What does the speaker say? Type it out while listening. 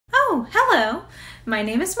Oh, hello! My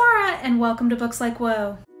name is Mara, and welcome to Books Like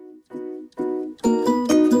Whoa.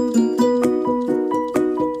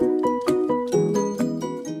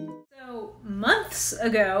 So, months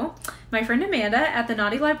ago, my friend Amanda at the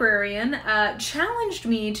Naughty Librarian challenged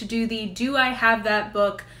me to do the Do I Have That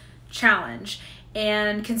Book challenge.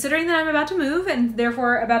 And considering that I'm about to move and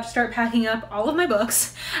therefore about to start packing up all of my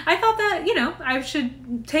books, I thought that, I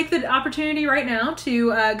should take the opportunity right now to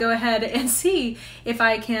go ahead and see if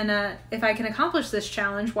I can accomplish this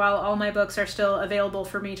challenge while all my books are still available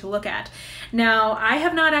for me to look at. Now, I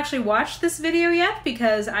have not actually watched this video yet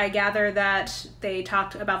because I gather that they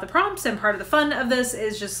talked about the prompts, and part of the fun of this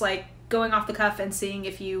is just like going off the cuff and seeing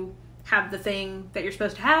if you have the thing that you're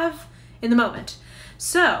supposed to have in the moment.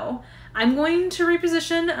 So I'm going to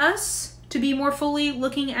reposition us to be more fully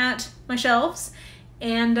looking at my shelves,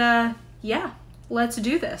 and yeah, let's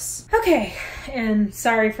do this. Okay, and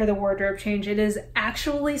sorry for the wardrobe change. It is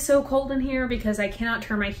actually so cold in here because I cannot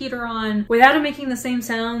turn my heater on without it making the same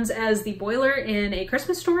sounds as the boiler in A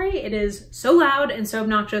Christmas Story. It is so loud and so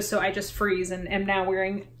obnoxious, so I just freeze and am now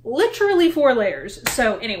wearing literally 4 layers.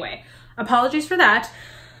 So anyway, apologies for that.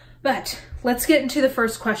 But let's get into the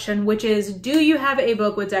first question, which is, do you have a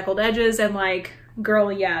book with deckled edges? And like,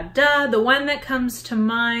 girl, yeah, duh. The one that comes to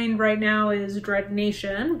mind right now is Dread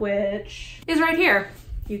Nation, which is right here.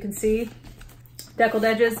 You can see deckled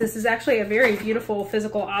edges. This is actually a very beautiful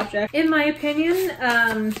physical object, in my opinion.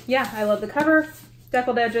 Yeah, I love the cover,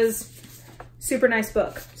 deckled edges. Super nice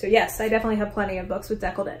book. So yes, I definitely have plenty of books with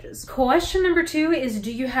deckled edges. Question number 2 is,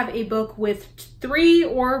 do you have a book with 3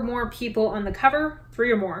 or more people on the cover?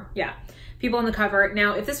 3 or more, yeah. People on the cover.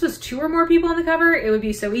 Now, if this was 2 or more people on the cover, it would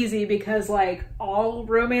be so easy because like all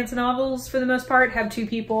romance novels for the most part have 2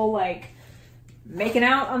 people like making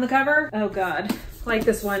out on the cover. Oh God, like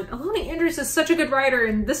this one. Alana Andrews is such a good writer,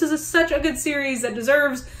 and this is such a good series that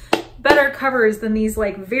deserves better covers than these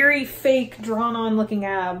like very fake drawn on looking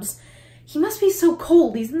abs. He must be so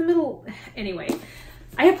cold. He's in the middle. Anyway,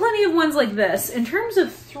 I have plenty of ones like this. In terms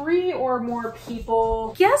of 3 or more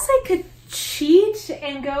people, yes, I could cheat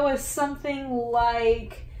and go with something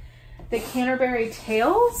like the Canterbury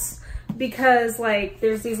Tales, because like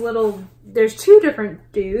there's 2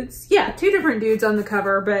 different dudes. Yeah, 2 different dudes on the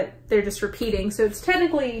cover, but they're just repeating. So it's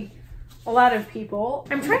technically a lot of people.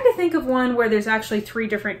 I'm trying to think of one where there's actually 3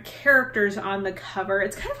 different characters on the cover.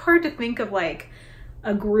 It's kind of hard to think of like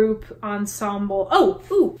a group ensemble. Oh,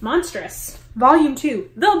 ooh, Monstrous. Volume 2,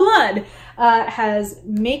 The Blood, has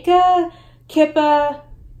Mika, Kippa,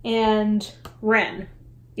 and Ren.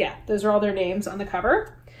 Yeah, those are all their names on the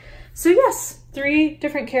cover. So yes, 3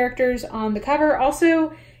 different characters on the cover.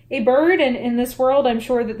 Also a bird, and in this world, I'm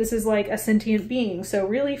sure that this is like a sentient being. So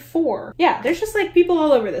really 4. Yeah, there's just like people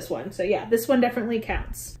all over this one. So yeah, this one definitely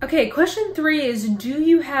counts. Okay, question 3 is, do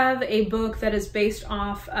you have a book that is based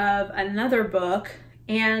off of another book?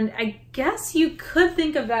 And I guess you could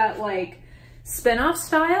think of that like spin-off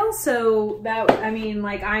style. So that, I mean,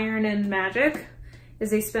 like Iron and Magic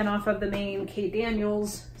is a spin-off of the main Kate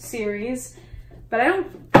Daniels series. But I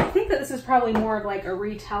think that this is probably more of like a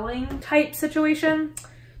retelling type situation.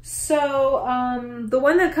 So the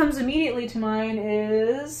one that comes immediately to mind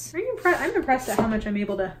is, I'm impressed at how much I'm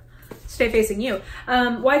able to stay facing you.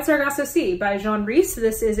 Wide Sargasso Sea by Jean Rhys.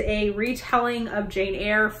 This is a retelling of Jane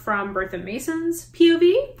Eyre from Bertha Mason's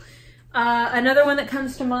POV. Another one that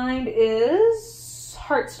comes to mind is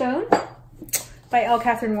Heartstone by L.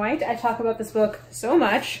 Catherine White. I talk about this book so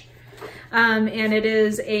much. And it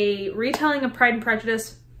is a retelling of Pride and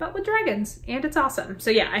Prejudice, but with dragons, and it's awesome. So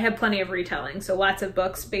yeah, I have plenty of retelling, so lots of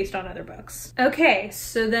books based on other books. Okay,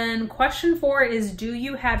 so then question 4 is, do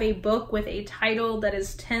you have a book with a title that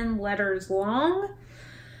is 10 letters long?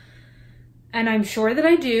 And I'm sure that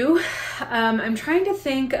I do. I'm trying to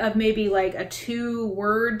think of maybe like a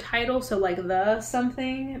 2-word title, so like The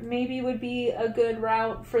Something maybe would be a good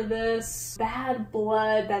route for this. Bad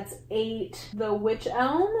Blood, that's 8. The Witch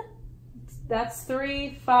Elm, that's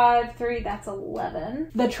 3, 5, 3, that's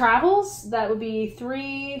 11. The Travels, that would be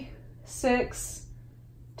 3, 6,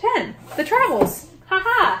 10. The Travels,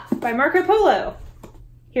 haha, by Marco Polo.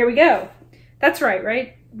 Here we go. That's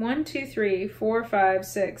right? 1, 2, 3, 4, 5,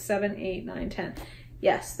 6, 7, 8, 9, 10.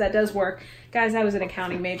 Yes, that does work. Guys, I was an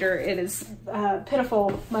accounting major. It is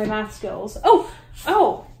pitiful, my math skills.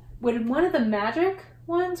 Oh, would one of the magic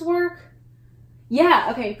ones work? Yeah,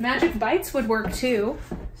 okay, Magic Bites would work too.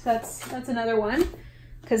 So that's another one,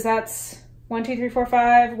 because that's 1, 2, 3, 4,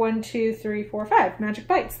 5, 1, 2, 3, 4, 5. Magic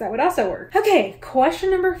Bites, that would also work. Okay,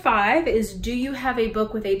 question number 5 is, do you have a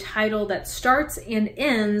book with a title that starts and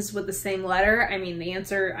ends with the same letter? I mean, the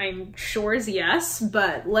answer I'm sure is yes,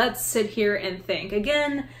 but let's sit here and think.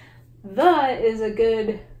 Again, the is a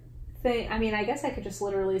good thing. I mean, I guess I could just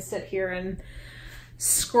literally sit here and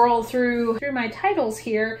scroll through my titles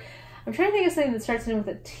here. I'm trying to think of something that starts in with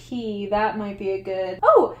a T. That might be a good...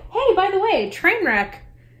 Oh, hey, by the way, Trainwreck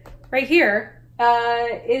right here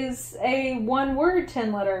is a one-word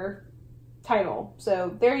 10-letter title.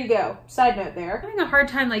 So there you go. Side note there. I'm having a hard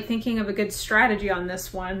time like thinking of a good strategy on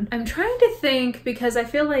this one. I'm trying to think because I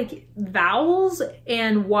feel like vowels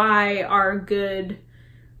and Y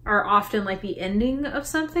are often like the ending of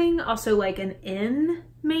something. Also like an N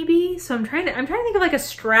maybe. So I'm trying to think of like a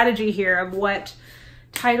strategy here of what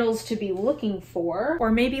titles to be looking for,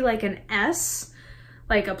 or maybe like an S,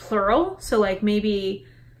 like a plural. So like maybe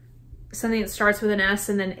something that starts with an S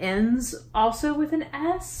and then ends also with an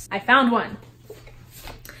S. I found one.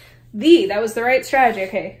 That was the right strategy.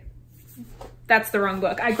 Okay. That's the wrong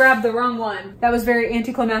book. I grabbed the wrong one. That was very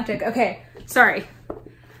anticlimactic. Okay, sorry.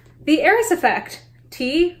 The Heiress Effect,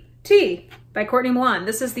 T by Courtney Milan.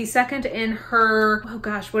 This is the second in her, oh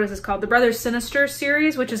gosh, what is this called? The Brothers Sinister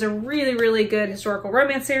series, which is a really, really good historical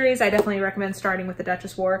romance series. I definitely recommend starting with the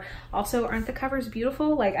Duchess War. Also, aren't the covers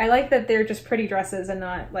beautiful? Like, I like that they're just pretty dresses and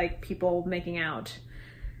not like people making out.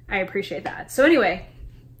 I appreciate that. So anyway,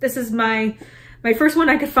 this is my first one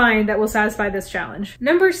I could find that will satisfy this challenge.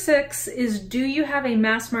 Number 6 is, do you have a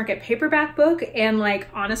mass market paperback book? And like,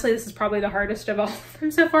 honestly, this is probably the hardest of all of them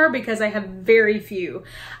so far because I have very few.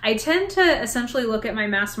 I tend to essentially look at my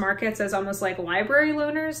mass markets as almost like library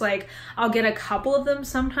loaners. Like, I'll get a couple of them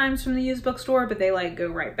sometimes from the used bookstore, but they like go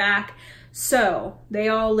right back. So they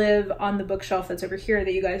all live on the bookshelf that's over here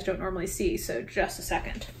that you guys don't normally see. So just a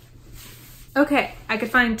second. Okay, I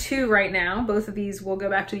could find 2 right now. Both of these will go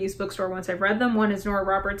back to the used bookstore once I've read them. One is Nora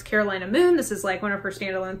Roberts' Carolina Moon. This is like one of her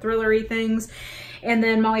standalone thriller-y things. And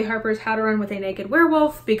then Molly Harper's How to Run with a Naked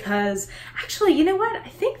Werewolf, because actually, you know what? I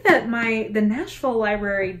think that the Nashville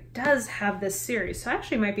library does have this series. So I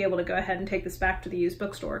actually might be able to go ahead and take this back to the used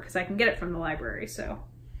bookstore because I can get it from the library, so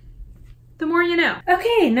the more you know.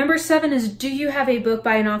 Okay, number 7 is, do you have a book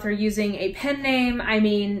by an author using a pen name? I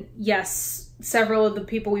mean, yes. Several of the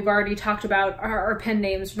people we've already talked about are pen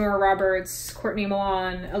names: Nora Roberts, Courtney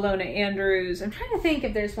Milan, Ilona Andrews. I'm trying to think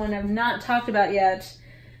if there's one I've not talked about yet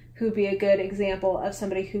who would be a good example of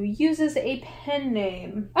somebody who uses a pen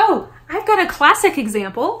name. Oh, I've got a classic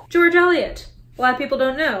example. George Eliot. A lot of people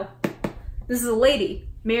don't know. This is a lady,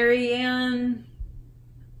 Mary Ann,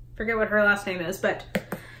 forget what her last name is,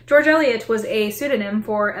 but George Eliot was a pseudonym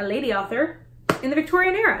for a lady author in the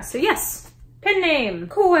Victorian era. So yes. Pen name.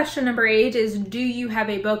 Question number 8 is, do you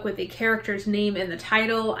have a book with a character's name in the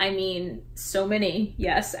title? I mean, so many,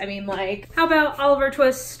 yes. I mean, like, how about Oliver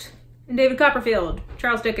Twist and David Copperfield,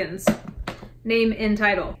 Charles Dickens? Name in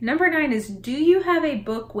title. Number 9 is, do you have a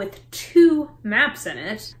book with 2 maps in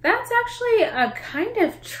it? That's actually a kind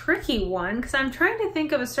of tricky one because I'm trying to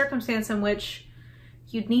think of a circumstance in which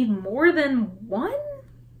you'd need more than one?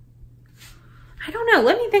 I don't know.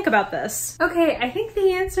 Let me think about this. Okay, I think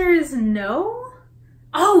the answer is no.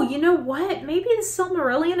 Oh, you know what? Maybe the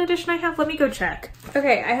Silmarillion edition I have. Let me go check.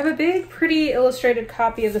 Okay, I have a big, pretty illustrated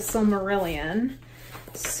copy of the Silmarillion.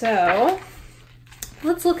 So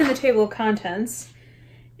let's look in the table of contents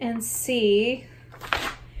and see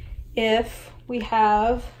if we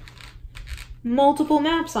have multiple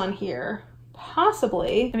maps on here.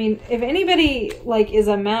 Possibly. I mean, if anybody like is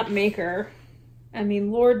a map maker, I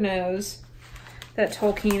mean, Lord knows that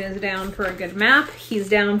Tolkien is down for a good map. He's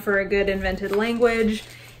down for a good invented language.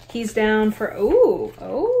 He's down for,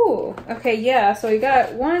 okay, yeah. So I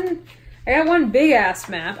got one big ass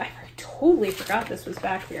map. I totally forgot this was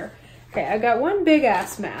back here. Okay, I got one big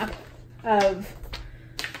ass map of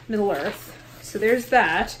Middle Earth. So there's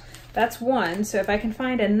that. That's one. So if I can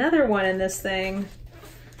find another one in this thing,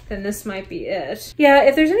 then this might be it. Yeah,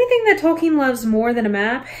 if there's anything that Tolkien loves more than a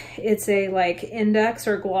map, it's a like index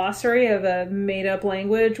or glossary of a made up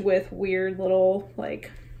language with weird little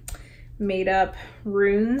like made up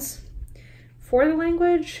runes for the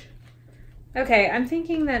language. Okay, I'm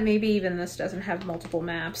thinking that maybe even this doesn't have multiple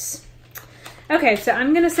maps. Okay, so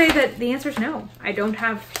I'm gonna say that the answer is no. I don't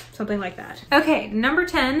have something like that. Okay, number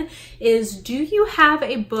 10 is, do you have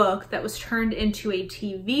a book that was turned into a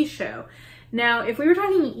TV show? Now, if we were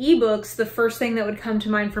talking ebooks, the first thing that would come to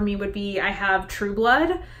mind for me would be, I have True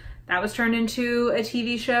Blood. That was turned into a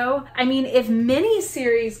TV show. I mean, if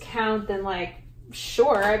miniseries count, then like,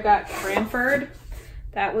 sure, I've got Cranford.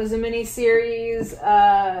 That was a miniseries.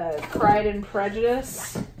 Pride and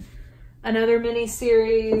Prejudice. another mini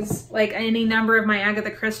series, like any number of my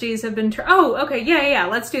Agatha Christie's have been, oh, okay, yeah,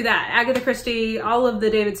 let's do that. Agatha Christie, all of the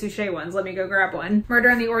David Suchet ones. Let me go grab one.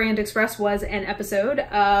 Murder on the Orient Express was an episode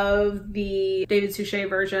of the David Suchet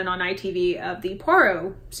version on ITV of the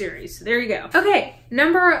Poirot series. There you go. Okay,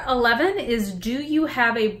 number 11 is, do you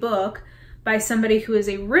have a book by somebody who is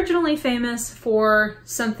originally famous for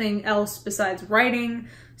something else besides writing?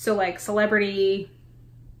 So like celebrity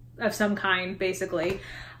of some kind, basically.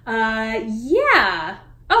 Yeah.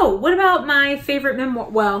 Oh, what about my favorite memoir?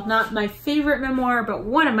 Well, not my favorite memoir, but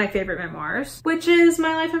one of my favorite memoirs, which is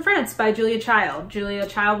My Life in France by Julia Child. Julia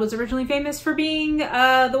Child was originally famous for being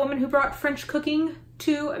the woman who brought French cooking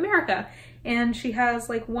to America. And she has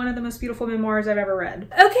like one of the most beautiful memoirs I've ever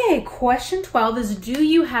read. Okay, question 12 is, do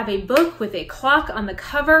you have a book with a clock on the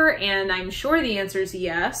cover? And I'm sure the answer is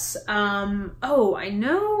yes. Oh, I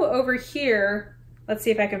know over here. Let's see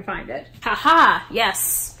if I can find it. Haha,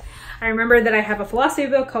 yes. I remember that I have a philosophy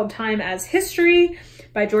book called Time as History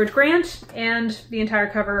by George Grant, and the entire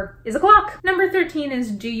cover is a clock. Number 13 is,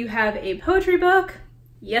 do you have a poetry book?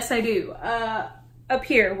 Yes, I do. Up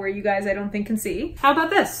here, where you guys I don't think can see. How about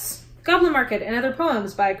this? Goblin Market and Other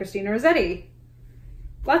Poems by Christina Rossetti.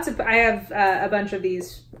 I have a bunch of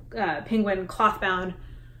these Penguin cloth-bound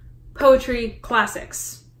poetry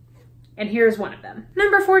classics. And here's one of them.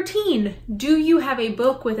 Number 14, do you have a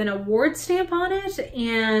book with an award stamp on it?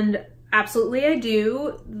 And absolutely I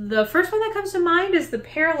do. The first one that comes to mind is The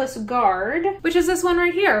Perilous Guard, which is this one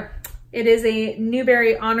right here. It is a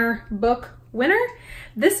Newbery Honor Book winner.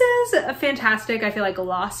 This is a fantastic, I feel like,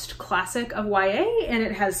 lost classic of YA, and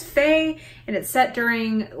it has fae, and it's set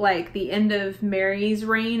during like the end of Mary's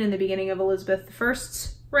reign and the beginning of Elizabeth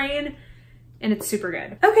I's reign. And it's super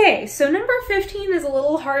good. Okay, so number 15 is a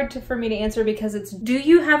little hard for me to answer because it's, do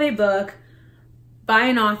you have a book by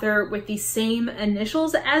an author with the same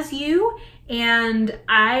initials as you? And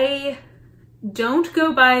I don't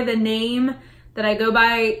go by the name that I go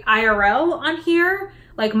by IRL on here.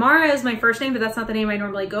 Like Mara is my first name, but that's not the name I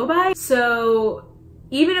normally go by. So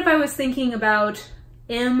even if I was thinking about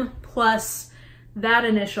M plus that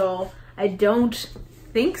initial, I don't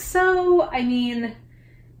think so. I mean,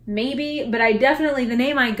 maybe, but I definitely, the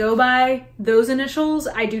name I go by, those initials,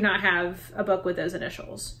 I do not have a book with those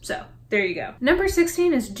initials. So there you go. Number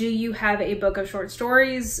 16 is, do you have a book of short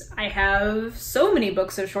stories? I have so many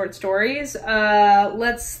books of short stories.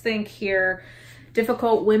 Let's think here.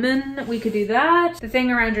 Difficult Women, we could do that. The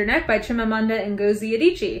Thing Around Your Neck by Chimamanda Ngozi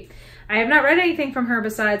Adichie. I have not read anything from her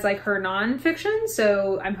besides like her nonfiction,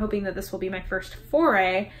 so I'm hoping that this will be my first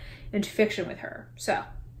foray into fiction with her. So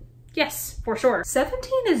yes, for sure.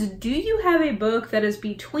 17 is, do you have a book that is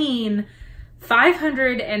between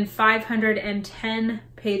 500 and 510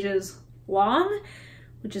 pages long,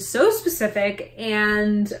 which is so specific,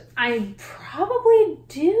 and I probably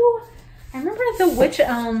do. I remember The Witch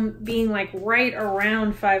Elm being like right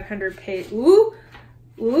around 500 pages. Ooh,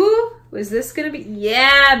 was this gonna be?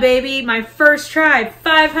 Yeah, baby, my first try,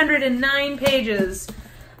 509 pages.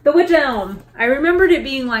 The Witch Elm. I remembered it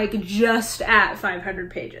being like just at 500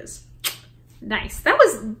 pages. Nice. That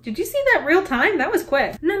was, did you see that real time? That was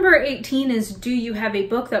quick. Number 18 is, do you have a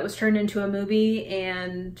book that was turned into a movie?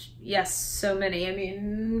 And yes, so many. I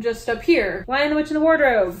mean, just up here. Lion, the Witch, and the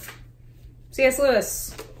Wardrobe. C.S.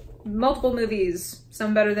 Lewis. Multiple movies,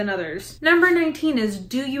 some better than others. Number 19 is,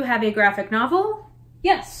 do you have a graphic novel?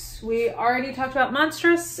 Yes, we already talked about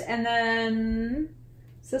Monstrous, and then,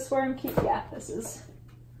 is this where I'm keeping? Yeah, this is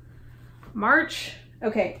March.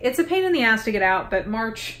 Okay, it's a pain in the ass to get out, but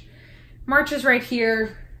March is right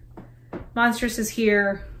here. Monstrous is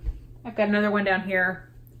here. I've got another one down here.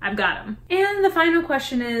 I've got them. And the final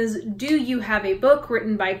question is, do you have a book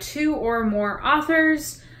written by 2 or more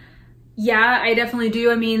authors? Yeah, I definitely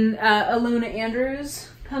do. I mean, Aluna Andrews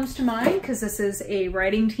comes to mind because this is a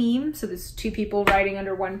writing team. So there's 2 people writing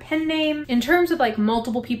under one pen name. In terms of like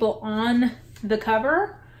multiple people on the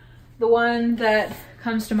cover, the one that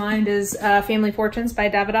comes to mind is Family Fortunes by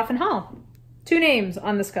Davidoff and Hall. 2 names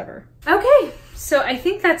on this cover. Okay, so I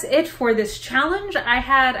think that's it for this challenge.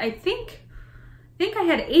 I think I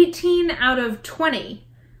had 18 out of 20.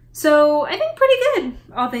 So I think pretty good,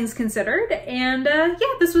 all things considered. And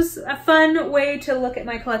yeah, this was a fun way to look at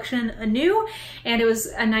my collection anew. And it was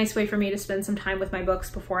a nice way for me to spend some time with my books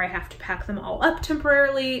before I have to pack them all up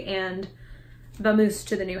temporarily and vamoose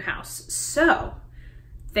to the new house. So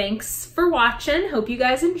thanks for watching. Hope you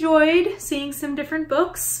guys enjoyed seeing some different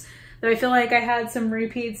books. Though I feel like I had some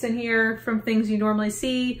repeats in here from things you normally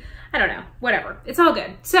see. I don't know, whatever, it's all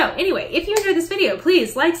good. So anyway, if you enjoyed this video,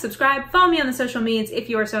 please like, subscribe, follow me on the social medias if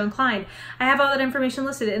you are so inclined. I have all that information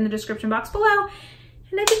listed in the description box below.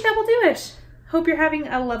 And I think that will do it. Hope you're having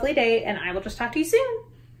a lovely day, and I will just talk to you soon.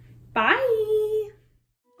 Bye.